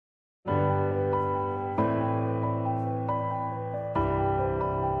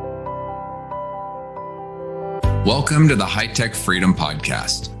Welcome to the High Tech Freedom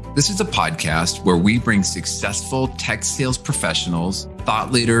Podcast. This is a podcast where we bring successful tech sales professionals,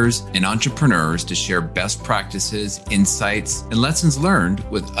 thought leaders, and entrepreneurs to share best practices, insights, and lessons learned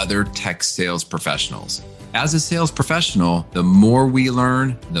with other tech sales professionals. As a sales professional, the more we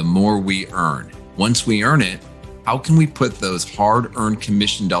learn, the more we earn. Once we earn it, how can we put those hard-earned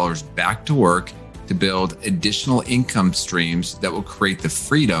commission dollars back to work to build additional income streams that will create the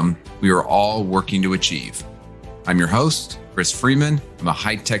freedom we are all working to achieve? I'm your host, Chris Freeman. I'm a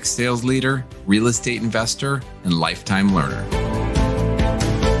high-tech sales leader, real estate investor, and lifetime learner.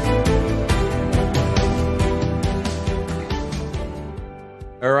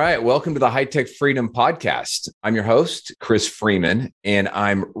 All right, welcome to the High Tech Freedom Podcast. I'm your host, Chris Freeman, and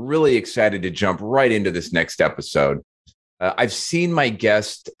I'm really excited to jump right into this next episode. I've seen my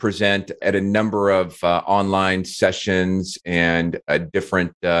guest present at a number of online sessions and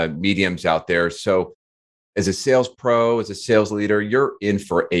different mediums out there. So as a sales pro, as a sales leader, you're in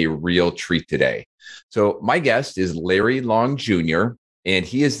for a real treat today. So my guest is Larry Long Jr., and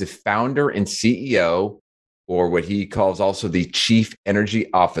he is the founder and CEO, or what he calls also the Chief Energy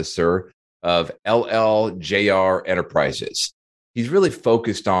Officer of LLJR Enterprises. He's really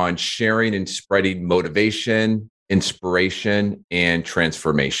focused on sharing and spreading motivation, inspiration, and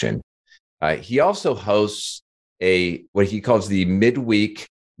transformation. He also hosts what he calls the Midweek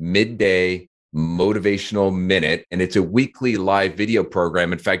Midday Motivational Minute, and it's a weekly live video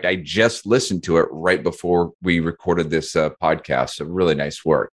program. In fact, I just listened to it right before we recorded this podcast. So really nice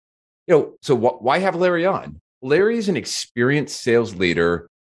work. So why have Larry on? Larry is an experienced sales leader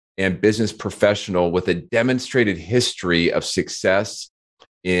and business professional with a demonstrated history of success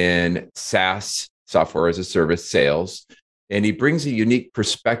in SaaS, software as a service sales. And he brings a unique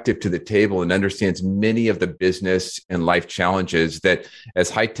perspective to the table and understands many of the business and life challenges that as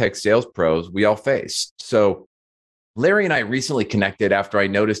high-tech sales pros, we all face. So Larry and I recently connected after I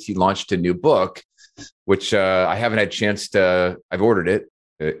noticed he launched a new book, which I haven't had a chance to, I've ordered it.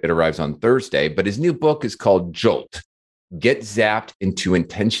 It arrives on Thursday, but his new book is called Jolt: Get Zapped into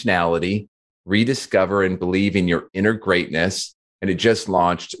Intentionality, Rediscover and Believe in Your Inner Greatness. And it just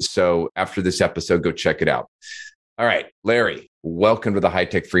launched. So after this episode, go check it out. All right, Larry, welcome to the High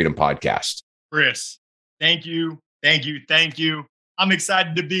Tech Freedom Podcast. Chris, thank you. I'm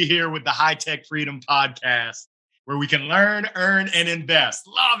excited to be here with the High Tech Freedom Podcast, where we can learn, earn, and invest.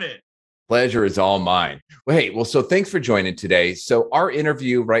 Love it. Pleasure is all mine. So thanks for joining today. So our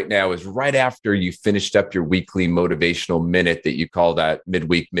interview right now is right after you finished up your weekly motivational minute that you call that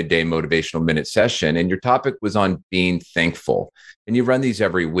Midweek Midday Motivational Minute session. And your topic was on being thankful. And you run these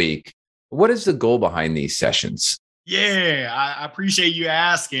every week. What is the goal behind these sessions? Yeah, I appreciate you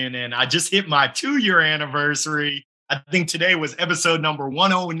asking. And I just hit my 2-year anniversary. I think today was episode number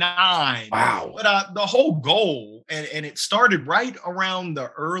 109. Wow. But the whole goal, and it started right around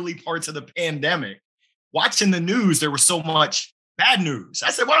the early parts of the pandemic. Watching the news, there was so much bad news. I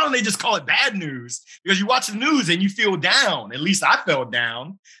said, why don't they just call it bad news? Because you watch the news and you feel down. At least I felt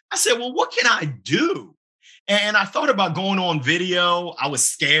down. I said, well, what can I do? And I thought about going on video. I was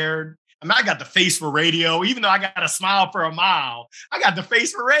scared. I mean, I got the face for radio. Even though I got a smile for a mile, I got the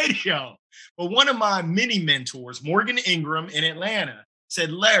face for radio. But one of my mini mentors, Morgan Ingram in Atlanta,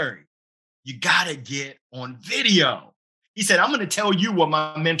 said, Larry, you got to get on video. He said, I'm going to tell you what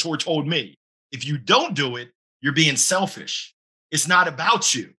my mentor told me. If you don't do it, you're being selfish. It's not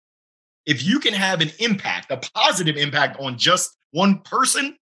about you. If you can have an impact, a positive impact on just one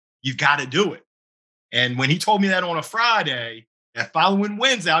person, you've got to do it. And when he told me that on a Friday, that following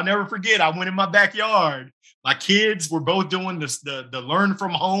Wednesday, I'll never forget, I went in my backyard. My kids were both doing the learn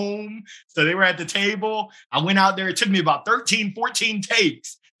from home. So they were at the table. I went out there. It took me about 13, 14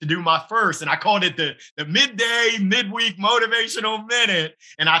 takes to do my first. And I called it the Midweek Motivational Minute.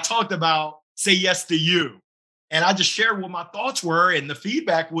 And I talked about say yes to you. And I just shared what my thoughts were. And the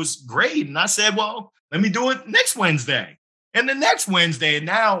feedback was great. And I said, well, let me do it next Wednesday and the next Wednesday. And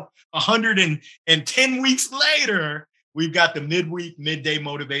now 110 weeks later, we've got the Midweek Midday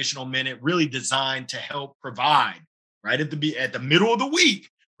Motivational Minute really designed to help provide right at the middle of the week,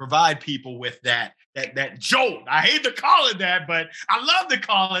 provide people with that jolt. I hate to call it that, but I love to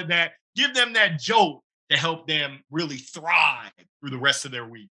call it that. Give them that jolt to help them really thrive through the rest of their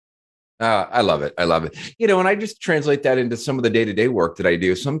week. I love it. And I just translate that into some of the day-to-day work that I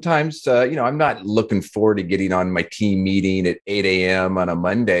do. Sometimes, I'm not looking forward to getting on my team meeting at 8 a.m. on a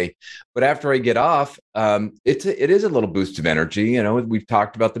Monday, but after I get off, it is a little boost of energy. We've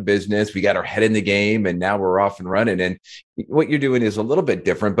talked about the business, we got our head in the game, and now we're off and running. And what you're doing is a little bit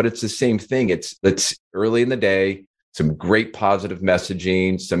different, but it's the same thing. It's early in the day, some great positive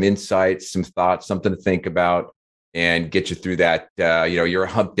messaging, some insights, some thoughts, something to think about. and get you through that, your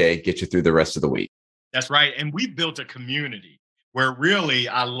hump day, get you through the rest of the week. That's right. And we built a community where really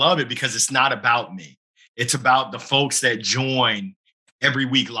I love it because it's not about me. It's about the folks that join every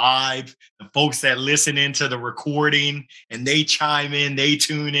week live, the folks that listen into the recording and they chime in, they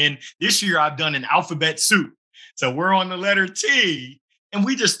tune in. This year I've done an alphabet soup. So we're on the letter T and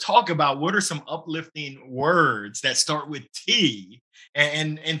we just talk about what are some uplifting words that start with T.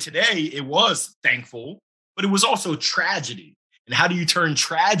 And today it was thankful, but it was also tragedy. And how do you turn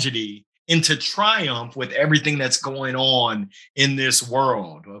tragedy into triumph with everything that's going on in this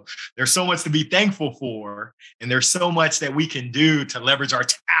world? Well, there's so much to be thankful for, and there's so much that we can do to leverage our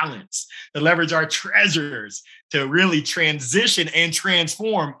talents, to leverage our treasures, to really transition and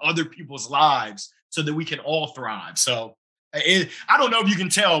transform other people's lives so that we can all thrive. So I don't know if you can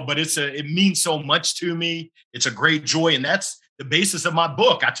tell, but it means so much to me. It's a great joy, and that's the basis of my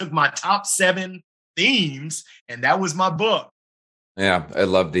book. I took my top 7 themes, and that was my book. Yeah, I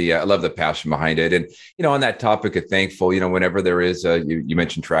love the passion behind it. And, on that topic of thankful, whenever there is you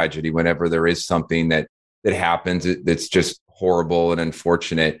mentioned tragedy, whenever there is something that happens, that's just horrible and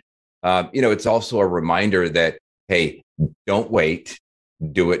unfortunate. It's also a reminder that, hey, don't wait,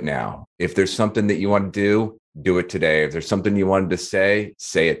 do it now. If there's something that you want to do it today. If there's something you wanted to say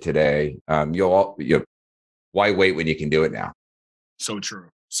it today. Why wait when you can do it now? So true.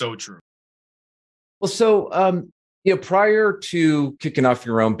 So true. Well, so, prior to kicking off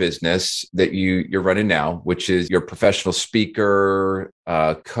your own business that you're running now, which is you're a professional speaker,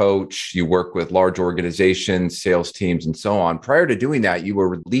 coach, you work with large organizations, sales teams, and so on. Prior to doing that, you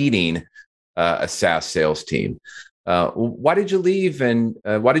were leading a SaaS sales team. Why did you leave, and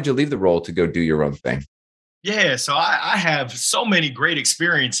why did you leave the role to go do your own thing? Yeah, so I have so many great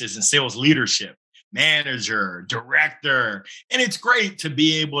experiences in sales leadership, manager, director, and it's great to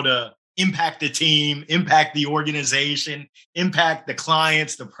be able to impact the team, impact the organization, impact the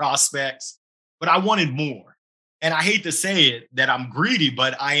clients, the prospects. But I wanted more. And I hate to say it that I'm greedy,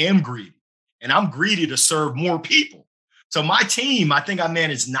 but I am greedy. And I'm greedy to serve more people. So my team, I think I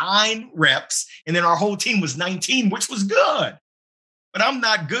managed 9 reps, and then our whole team was 19, which was good. But I'm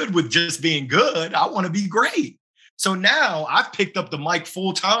not good with just being good. I want to be great. So now I've picked up the mic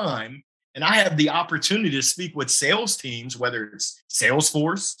full time, and I have the opportunity to speak with sales teams, whether it's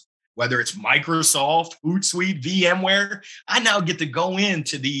Salesforce, whether it's Microsoft, Hootsuite, VMware. I now get to go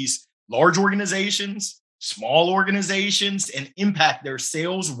into these large organizations, small organizations, and impact their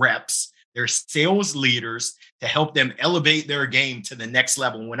sales reps, their sales leaders, to help them elevate their game to the next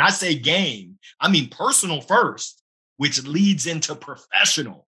level. When I say game, I mean personal first, which leads into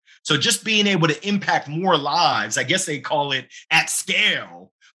professional. So just being able to impact more lives, I guess they call it at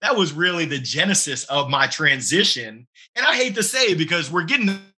scale. That was really the genesis of my transition. And I hate to say it because we're getting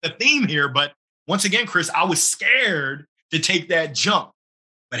the theme here, but once again, Chris, I was scared to take that jump.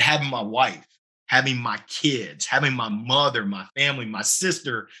 But having my wife, having my kids, having my mother, my family, my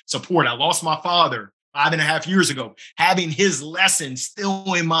sister support. I lost my father 5.5 years ago, having his lessons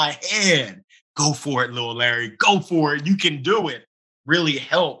still in my head. Go for it, little Larry. Go for it. You can do it. Really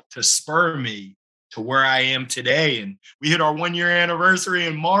helped to spur me to where I am today. And we hit our 1-year anniversary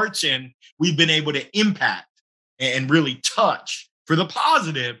in March, and we've been able to impact and really touch for the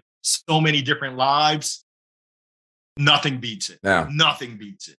positive so many different lives. Nothing beats it. Yeah. Nothing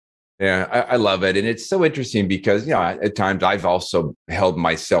beats it. Yeah, I love it. And it's so interesting because, at times I've also held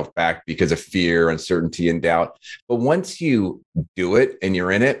myself back because of fear, uncertainty, and doubt. But once you do it and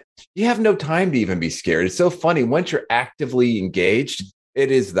you're in it, you have no time to even be scared. It's so funny. Once you're actively engaged,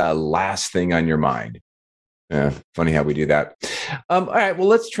 it is the last thing on your mind. Yeah, funny how we do that. All right, well,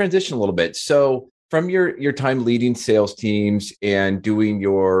 let's transition a little bit. So from your time leading sales teams and doing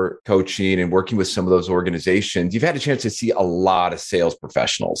your coaching and working with some of those organizations, you've had a chance to see a lot of sales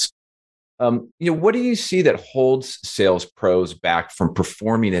professionals. What do you see that holds sales pros back from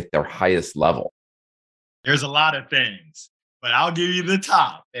performing at their highest level? There's a lot of things, but I'll give you the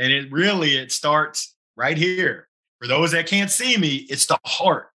top. And it starts right here. For those that can't see me, it's the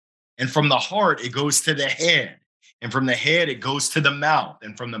heart. And from the heart, it goes to the head. And from the head, it goes to the mouth.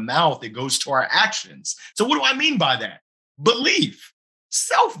 And from the mouth, it goes to our actions. So what do I mean by that? Belief,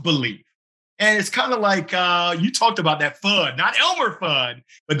 self-belief. And it's kind of like you talked about that FUD, not Elmer FUD,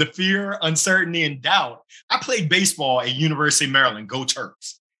 but the fear, uncertainty, and doubt. I played baseball at University of Maryland, Go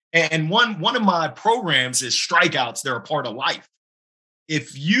Terps. And one of my programs is strikeouts. They're a part of life.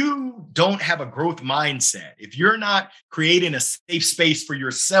 If you don't have a growth mindset, if you're not creating a safe space for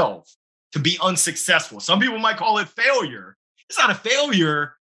yourself to be unsuccessful, some people might call it failure. It's not a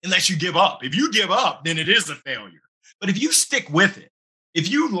failure unless you give up. If you give up, then it is a failure. But if you stick with it, if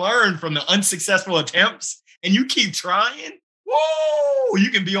you learn from the unsuccessful attempts and you keep trying, woo, you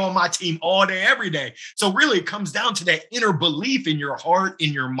can be on my team all day, every day. So really it comes down to that inner belief in your heart,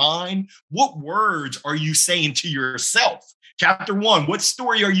 in your mind. What words are you saying to yourself? Chapter 1, what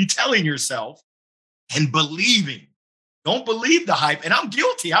story are you telling yourself? And believing. Don't believe the hype. And I'm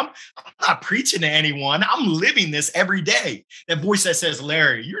guilty. I'm not preaching to anyone. I'm living this every day. That voice that says,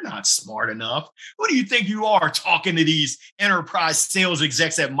 Larry, you're not smart enough. Who do you think you are talking to these enterprise sales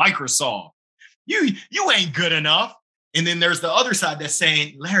execs at Microsoft? You ain't good enough. And then there's the other side that's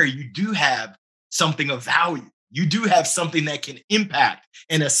saying, Larry, you do have something of value. You do have something that can impact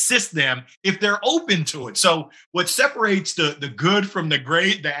and assist them if they're open to it. So what separates the good from the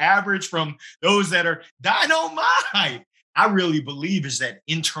great, the average from those that are dynamite, I really believe is that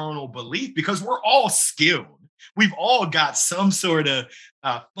internal belief, because we're all skilled. We've all got some sort of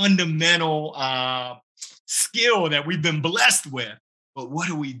fundamental skill that we've been blessed with. But what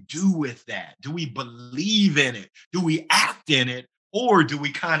do we do with that? Do we believe in it? Do we act in it? Or do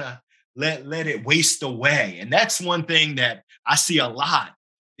we kind of let it waste away? And that's one thing that I see a lot,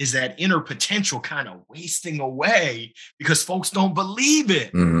 is that inner potential kind of wasting away because folks don't believe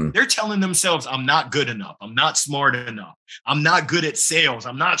it. Mm-hmm. They're telling themselves, I'm not good enough. I'm not smart enough. I'm not good at sales.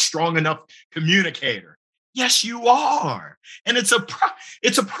 I'm not strong enough communicator. Yes, you are. And it's a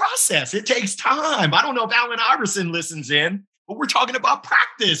process. It takes time. I don't know if Allen Iverson listens in, but we're talking about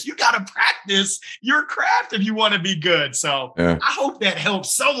practice. You got to practice your craft if you want to be good. So I hope that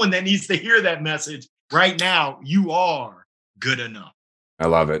helps someone that needs to hear that message right now. You are good enough. I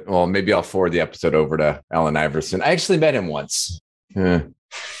love it. Well, maybe I'll forward the episode over to Allen Iverson. I actually met him once.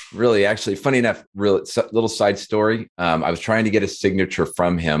 Really, actually, funny enough, little side story. I was trying to get a signature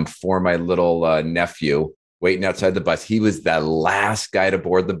from him for my little nephew waiting outside the bus. He was the last guy to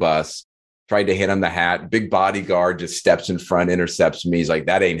board the bus. Tried to hit him the hat. Big bodyguard just steps in front, intercepts me. He's like,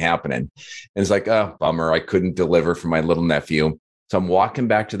 that ain't happening. And it's like, oh, bummer. I couldn't deliver for my little nephew. So I'm walking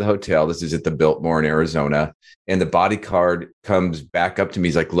back to the hotel. This is at the Biltmore in Arizona. And the bodyguard comes back up to me.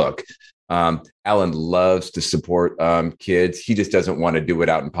 He's like, look, Allen loves to support kids. He just doesn't want to do it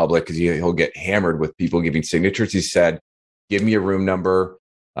out in public because he'll get hammered with people giving signatures. He said, give me a room number.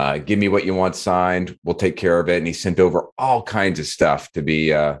 Give me what you want signed. We'll take care of it. And he sent over all kinds of stuff to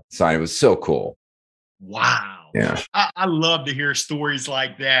be signed. It was so cool. Wow. Yeah. I love to hear stories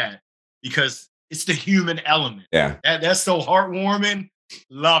like that because it's the human element. Yeah. That's so heartwarming.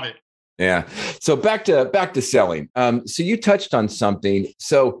 Love it. Yeah. So back to selling. So you touched on something.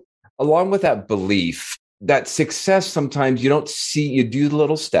 So along with that belief, that success, sometimes you don't see, you do the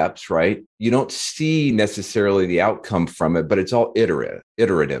little steps, right? You don't see necessarily the outcome from it, but it's all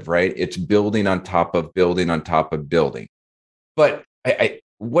iterative, right? It's building on top of building on top of building. But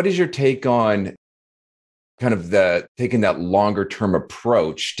what is your take on kind of taking that longer term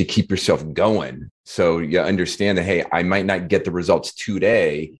approach to keep yourself going? So you understand that, hey, I might not get the results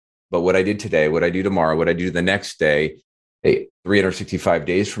today, but what I did today, what I do tomorrow, what I do the next day, hey, 365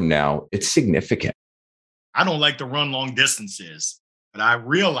 days from now, it's significant. I don't like to run long distances, but I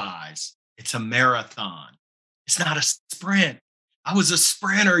realize it's a marathon. It's not a sprint. I was a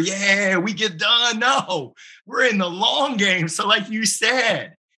sprinter. Yeah, we get done. No, we're in the long game. So like you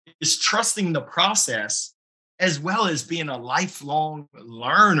said, it's trusting the process as well as being a lifelong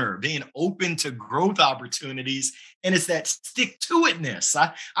learner, being open to growth opportunities. And it's that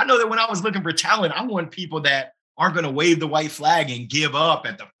stick-to-itness. I know that when I was looking for talent, I want people that aren't going to wave the white flag and give up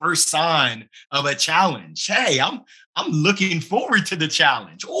at the first sign of a challenge. Hey, I'm looking forward to the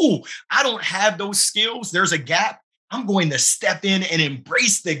challenge. Oh, I don't have those skills. There's a gap. I'm going to step in and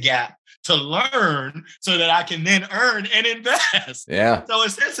embrace the gap to learn so that I can then earn and invest. Yeah. So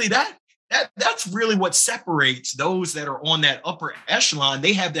essentially that's really what separates those that are on that upper echelon.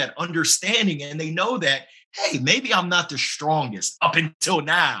 They have that understanding and they know that, hey, maybe I'm not the strongest up until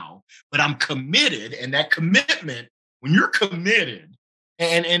now, but I'm committed. And that commitment, when you're committed,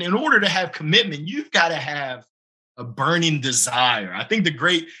 and in order to have commitment, you've got to have a burning desire. I think the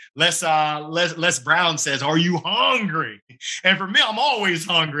great Les Brown says, are you hungry? And for me, I'm always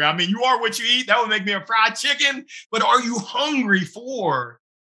hungry. I mean, you are what you eat. That would make me a fried chicken. But are you hungry for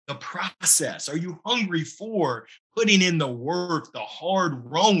the process? Are you hungry for putting in the work, the hard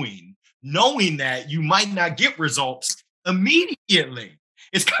rowing, knowing that you might not get results immediately?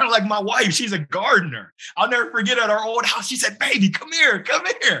 It's kind of like my wife. She's a gardener. I'll never forget at our old house. She said, baby, come here. I'm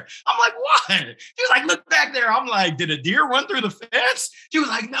like, what? She was like, look back there. I'm like, did a deer run through the fence? She was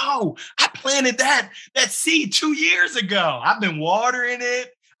like, no, I planted that seed 2 years ago. I've been watering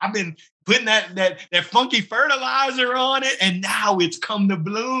it. I've been putting that funky fertilizer on it. And now it's come to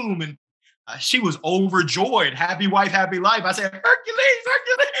bloom. And She was overjoyed. Happy wife, happy life. I said, Hercules,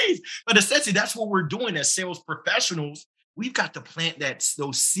 Hercules. But essentially, that's what we're doing as sales professionals. We've got to plant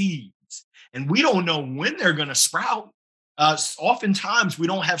those seeds, and we don't know when they're going to sprout. Oftentimes, we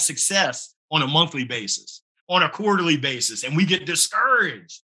don't have success on a monthly basis, on a quarterly basis, and we get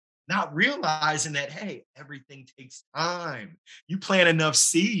discouraged, not realizing that, hey, everything takes time. You plant enough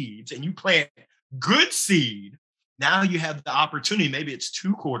seeds and you plant good seed. Now you have the opportunity. Maybe it's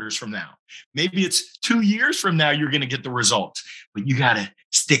 2 quarters from now. Maybe it's 2 years from now, you're going to get the results, but you got to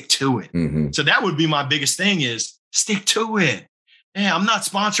stick to it. Mm-hmm. So that would be my biggest thing is stick to it. Yeah, I'm not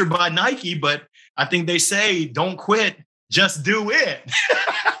sponsored by Nike, but I think they say, don't quit, just do it.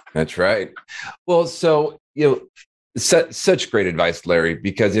 That's right. Well, so, such great advice, Larry,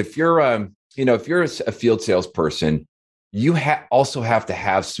 because if you're, if you're a field salesperson, you also have to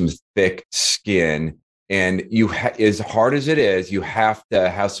have some thick skin. And as hard as it is, you have to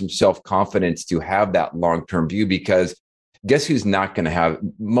have some self-confidence to have that long-term view, because guess who's not going to have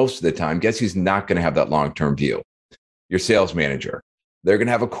most of the time? Guess who's not going to have that long-term view? Your sales manager. They're going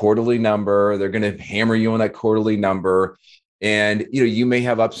to have a quarterly number. They're going to hammer you on that quarterly number. And, you may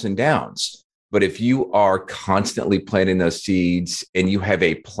have ups and downs, but if you are constantly planting those seeds and you have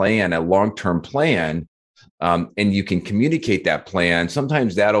a plan, a long-term plan, and you can communicate that plan,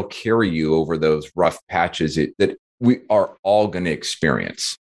 sometimes that'll carry you over those rough patches that we are all going to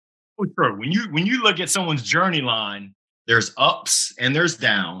experience. Oh, sure. When you look at someone's journey line, there's ups and there's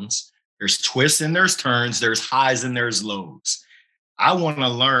downs, there's twists and there's turns, there's highs and there's lows. I want to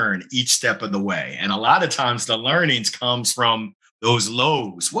learn each step of the way. And a lot of times the learnings comes from those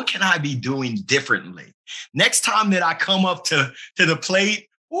lows. What can I be doing differently? Next time that I come up to the plate,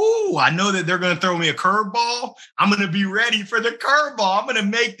 I know that they're going to throw me a curveball. I'm going to be ready for the curveball. I'm going to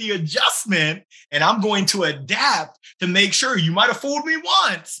make the adjustment, and I'm going to adapt to make sure you might have fooled me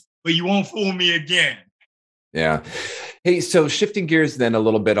once, but you won't fool me again. Yeah. Hey, so shifting gears then a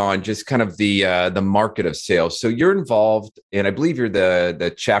little bit on just kind of the market of sales. So you're involved, and I believe you're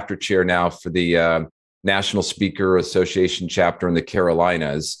the chapter chair now for the National Speaker Association chapter in the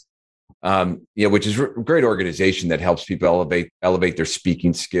Carolinas. Which is a great organization that helps people elevate their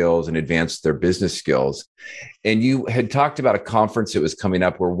speaking skills and advance their business skills. And you had talked about a conference that was coming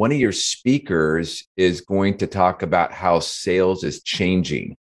up where one of your speakers is going to talk about how sales is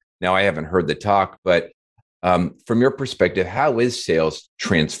changing. Now, I haven't heard the talk, but from your perspective, how is sales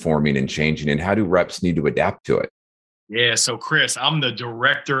transforming and changing, and how do reps need to adapt to it? Yeah, so Chris, I'm the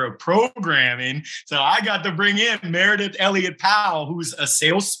director of programming. So I got to bring in Meredith Elliott Powell, who's a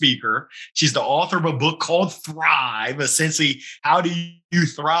sales speaker. She's the author of a book called Thrive, essentially, how do you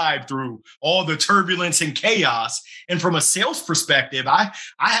thrive through all the turbulence and chaos? And from a sales perspective, I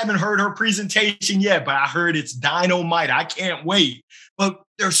haven't heard her presentation yet, but I heard it's dynamite. I can't wait. But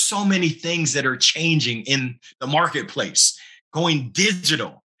there's so many things that are changing in the marketplace, going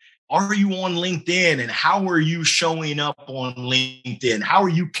digital. Are you on LinkedIn, and how are you showing up on LinkedIn? How are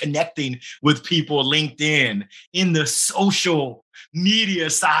you connecting with people LinkedIn in the social media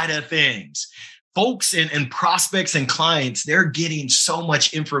side of things? Folks and prospects and clients, they're getting so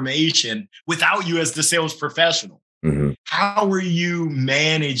much information without you as the sales professional. Mm-hmm. How are you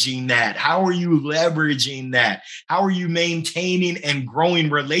managing that? How are you leveraging that? How are you maintaining and growing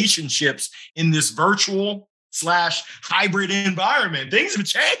relationships in this virtual / hybrid environment? Things have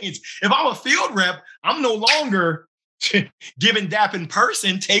changed. If I'm a field rep, I'm no longer giving DAP in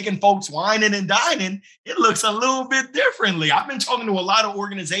person, taking folks whining and dining. It looks a little bit differently. I've been talking to a lot of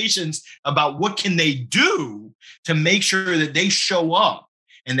organizations about what can they do to make sure that they show up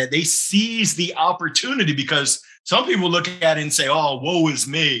and that they seize the opportunity, because some people look at it and say, oh, woe is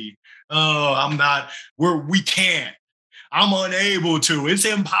me. Oh, we can't. I'm unable to. It's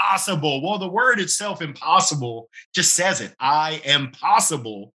impossible. Well, the word itself, impossible, just says it. I am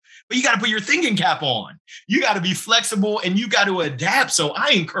possible. But you got to put your thinking cap on. You got to be flexible and you got to adapt. So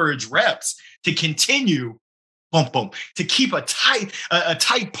I encourage reps to continue, to keep a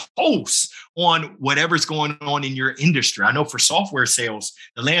tight pulse on whatever's going on in your industry. I know for software sales,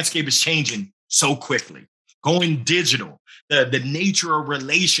 the landscape is changing so quickly, going digital, the nature of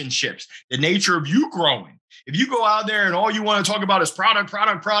relationships, the nature of you growing. If you go out there and all you want to talk about is product,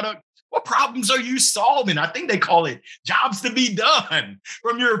 what problems are you solving? I think they call it jobs to be done.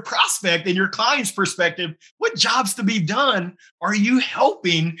 From your prospect and your client's perspective, what jobs to be done are you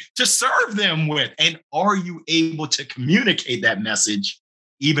helping to serve them with? And are you able to communicate that message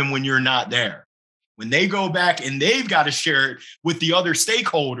even when you're not there? When they go back and they've got to share it with the other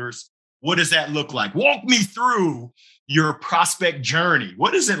stakeholders, what does that look like? Walk me through your prospect journey.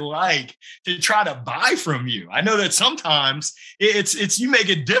 What is it like to try to buy from you? I know that sometimes it's you make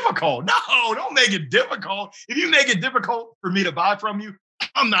it difficult. No, don't make it difficult. If you make it difficult for me to buy from you,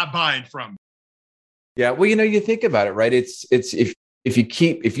 I'm not buying from you. Yeah. Well, you think about it, right? It's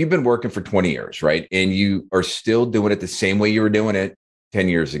if you've been working for 20 years, right, and you are still doing it the same way you were doing it 10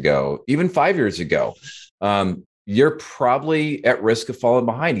 years ago, even 5 years ago, you're probably at risk of falling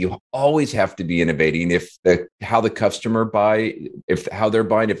behind. You always have to be innovating. How the customer how they're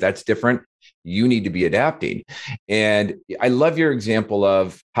buying, if that's different, you need to be adapting. And I love your example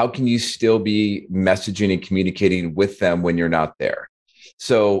of how can you still be messaging and communicating with them when you're not there.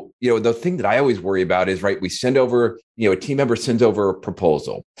 So, the thing that I always worry about is, right, we send over, a team member sends over a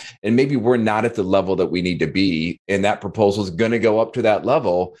proposal, and maybe we're not at the level that we need to be, and that proposal is going to go up to that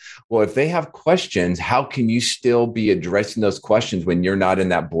level. Well, if they have questions, how can you still be addressing those questions when you're not in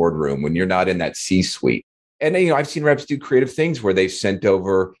that boardroom, when you're not in that C-suite? And, I've seen reps do creative things where they've sent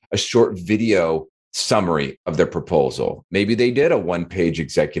over a short video summary of their proposal. Maybe they did a one-page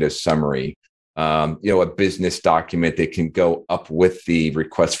executive summary, a business document that can go up with the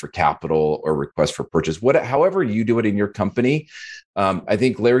request for capital or request for purchase. However you do it in your company. I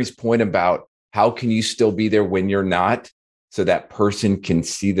think Larry's point about how can you still be there when you're not, so that person can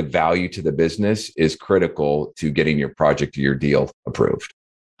see the value to the business, is critical to getting your project or your deal approved.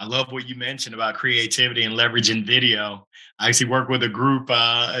 I love what you mentioned about creativity and leveraging video. I actually worked with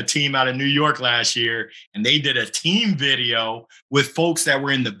a team out of New York last year, and they did a team video with folks that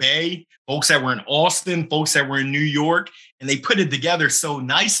were in the Bay, folks that were in Austin, folks that were in New York, and they put it together so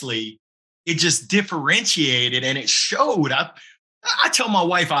nicely. It just differentiated and it showed. I tell my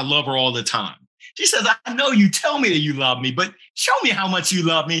wife I love her all the time. She says, I know you tell me that you love me, but show me how much you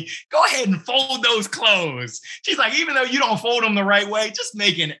love me. Go ahead and fold those clothes. She's like, even though you don't fold them the right way, just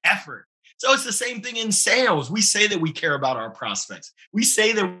make an effort. So it's the same thing in sales. We say that we care about our prospects. We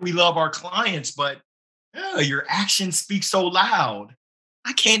say that we love our clients, but your actions speak so loud.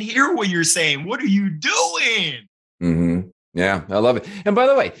 I can't hear what you're saying. What are you doing? Mm-hmm. Yeah, I love it. And by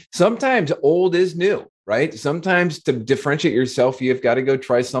the way, sometimes old is new. Right? Sometimes to differentiate yourself, you've got to go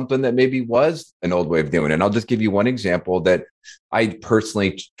try something that maybe was an old way of doing it. And I'll just give you one example that I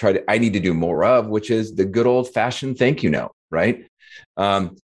personally I need to do more of, which is the good old fashioned thank you note, right?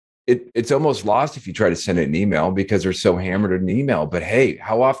 It's almost lost if you try to send it an email because they're so hammered in an email. But hey,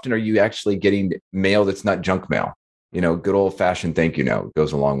 how often are you actually getting mail that's not junk mail? Good old fashioned thank you note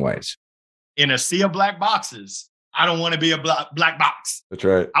goes a long ways. In a sea of black boxes, I don't want to be a black box. That's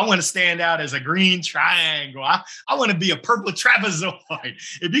right. I want to stand out as a green triangle. I want to be a purple trapezoid.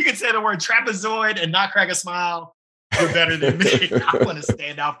 If you can say the word trapezoid and not crack a smile, you're better than me. I want to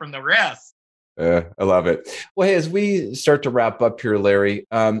stand out from the rest. I love it. Well, hey, as we start to wrap up here, Larry,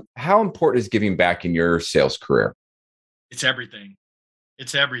 how important is giving back in your sales career? It's everything.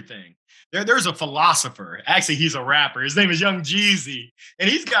 It's everything. There's a philosopher. Actually, he's a rapper. His name is Young Jeezy, and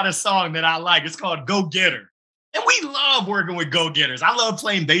he's got a song that I like. It's called Go Getter. And we love working with go-getters. I love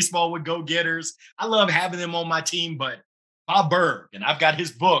playing baseball with go-getters. I love having them on my team. But Bob Berg, and I've got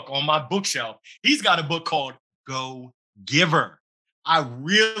his book on my bookshelf. He's got a book called Go Giver. I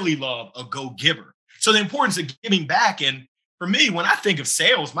really love a go-giver. So the importance of giving back. And for me, when I think of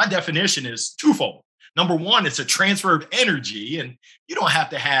sales, my definition is twofold. Number one, it's a transfer of energy. And you don't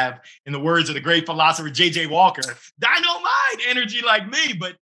have to have, in the words of the great philosopher, J.J. Walker, dynamite energy like me,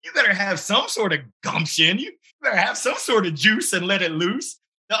 but you better have some sort of gumption. You better have some sort of juice and let it loose.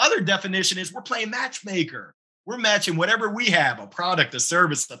 The other definition is we're playing matchmaker. We're matching whatever we have, a product, a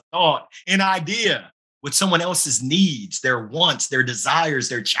service, a thought, an idea, with someone else's needs, their wants, their desires,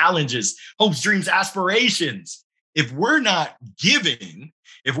 their challenges, hopes, dreams, aspirations. If we're not giving,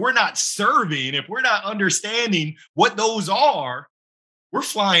 if we're not serving, if we're not understanding what those are, we're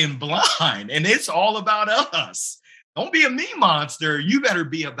flying blind, and it's all about us. Don't be a me monster. You better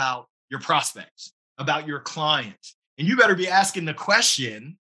be about your prospects, about your clients. And you better be asking the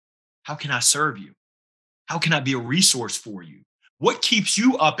question, how can I serve you? How can I be a resource for you? What keeps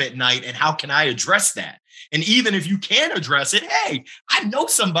you up at night, and how can I address that? And even if you can't address it, hey, I know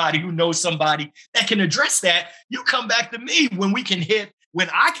somebody who knows somebody that can address that. You come back to me when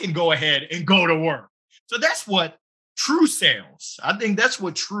I can go ahead and go to work. So that's what true sales, I think that's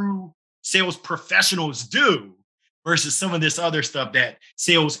what true sales professionals do, versus some of this other stuff that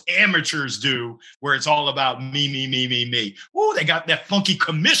sales amateurs do, where it's all about me. Ooh, they got that funky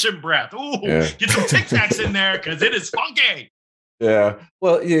commission breath. Ooh, yeah. Get some Tic Tacs in there because it is funky. Yeah.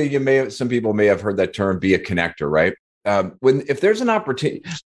 Well, some people may have heard that term, be a connector, right? If there's an opportunity,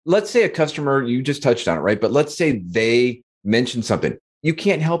 let's say a customer, you just touched on it, right? But let's say they mention something. You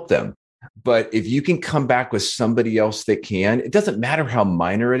can't help them. But if you can come back with somebody else that can, it doesn't matter how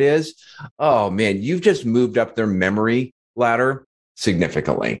minor it is. Oh man, you've just moved up their memory ladder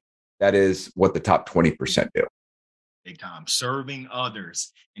significantly. That is what the top 20% do. Big time. Serving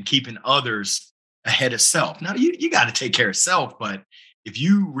others and keeping others ahead of self. Now, you got to take care of self, but if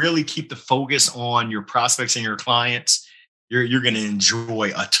you really keep the focus on your prospects and your clients, you're going to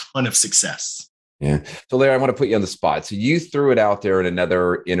enjoy a ton of success. Yeah. So Larry, I want to put you on the spot. So you threw it out there in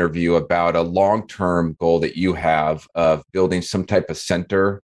another interview about a long-term goal that you have of building some type of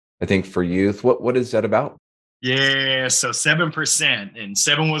center, I think, for youth. What is that about? Yeah, so 7%, and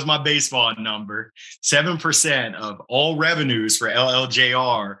 7 was my baseball number. 7% of all revenues for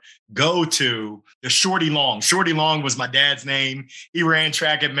LLJR go to the Shorty Long. Shorty Long was my dad's name. He ran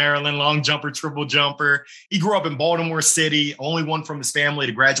track at Maryland, long jumper, triple jumper. He grew up in Baltimore City, only one from his family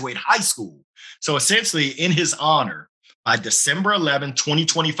to graduate high school. So essentially, in his honor, by December 11,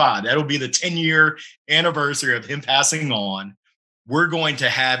 2025, that'll be the 10-year anniversary of him passing on, we're going to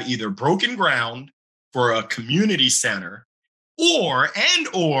have either broken ground for a community center, or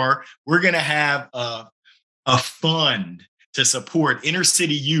we're going to have a fund to support inner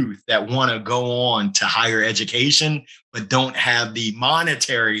city youth that want to go on to higher education, but don't have the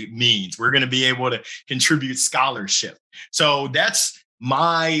monetary means. We're going to be able to contribute scholarship. So that's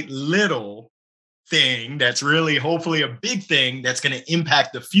my little thing that's really hopefully a big thing that's going to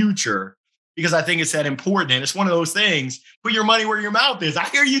impact the future, because I think it's that important. And it's one of those things, put your money where your mouth is. I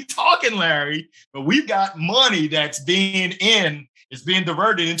hear you talking, Larry, but we've got money that's being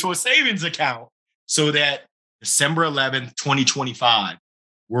diverted into a savings account so that December 11th, 2025,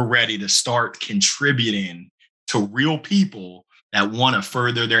 we're ready to start contributing to real people that want to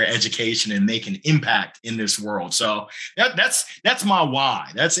further their education and make an impact in this world. So that's my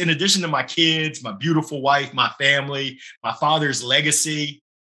why. That's in addition to my kids, my beautiful wife, my family, my father's legacy.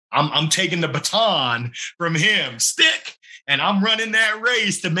 I'm taking the baton from him, stick, and I'm running that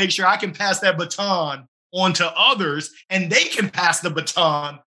race to make sure I can pass that baton on to others, and they can pass the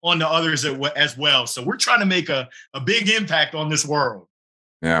baton on to others as well. So we're trying to make a big impact on this world.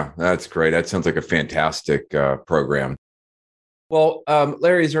 Yeah, that's great. That sounds like a fantastic program. Well,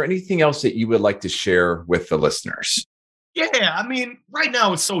 Larry, is there anything else that you would like to share with the listeners? Yeah, I mean, right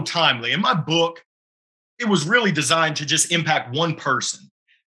now it's so timely. In my book, it was really designed to just impact one person.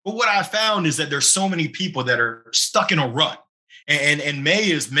 But what I found is that there's so many people that are stuck in a rut. And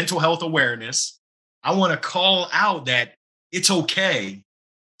May is mental health awareness. I want to call out that it's okay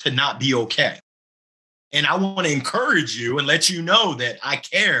to not be okay. And I want to encourage you and let you know that I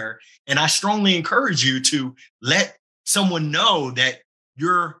care. And I strongly encourage you to let someone know that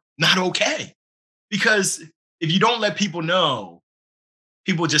you're not okay. Because if you don't let people know,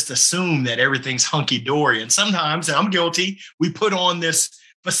 people just assume that everything's hunky-dory. And sometimes, and I'm guilty, we put on this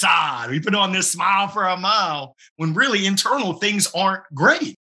facade, we put on this smile for a mile, when really internal things aren't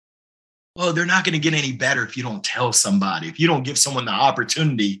great. Well, they're not going to get any better if you don't tell somebody, if you don't give someone the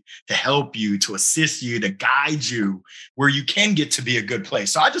opportunity to help you, to assist you, to guide you where you can get to be a good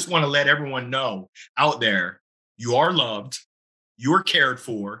place. So I just want to let everyone know out there, you are loved, you are cared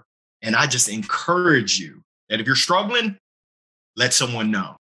for, and I just encourage you that if you're struggling, let someone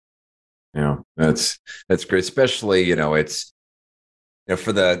know. Yeah, that's great. Especially, it's,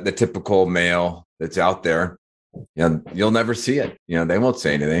 for the typical male that's out there, you'll never see it. They won't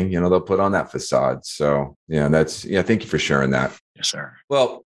say anything. They'll put on that facade. So, thank you for sharing that. Yes, sir.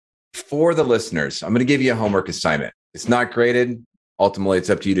 Well, for the listeners, I'm going to give you a homework assignment. It's not graded. Ultimately, it's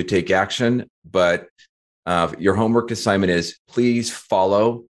up to you to take action. But your homework assignment is please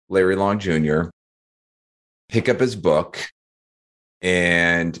follow Larry Long Jr., pick up his book,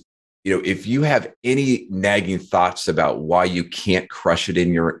 and if you have any nagging thoughts about why you can't crush it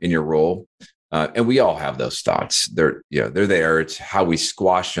in your role, and we all have those thoughts, they're there. It's how we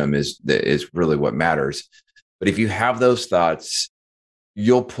squash them is really what matters. But if you have those thoughts,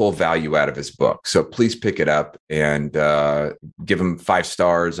 you'll pull value out of his book. So please pick it up and give him 5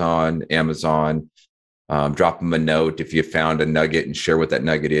 stars on Amazon. Drop him a note if you found a nugget and share what that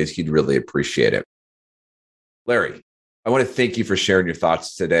nugget is. He'd really appreciate it. Larry, I want to thank you for sharing your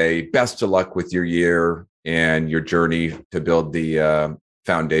thoughts today. Best of luck with your year and your journey to build the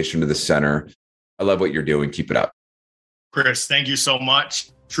foundation of the center. I love what you're doing. Keep it up. Chris, thank you so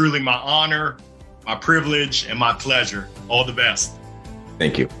much. Truly my honor, my privilege, and my pleasure. All the best.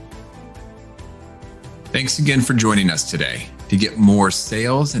 Thank you. Thanks again for joining us today. To get more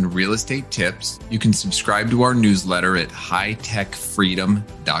sales and real estate tips, you can subscribe to our newsletter at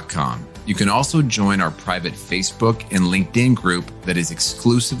hightechfreedom.com. You can also join our private Facebook and LinkedIn group that is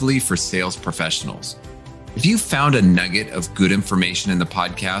exclusively for sales professionals. If you found a nugget of good information in the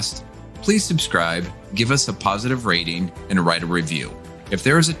podcast, please subscribe, give us a positive rating, and write a review. If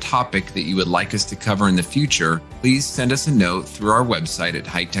there is a topic that you would like us to cover in the future, please send us a note through our website at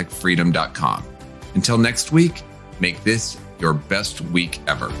hightechfreedom.com. Until next week, make this your best week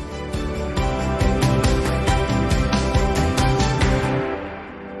ever.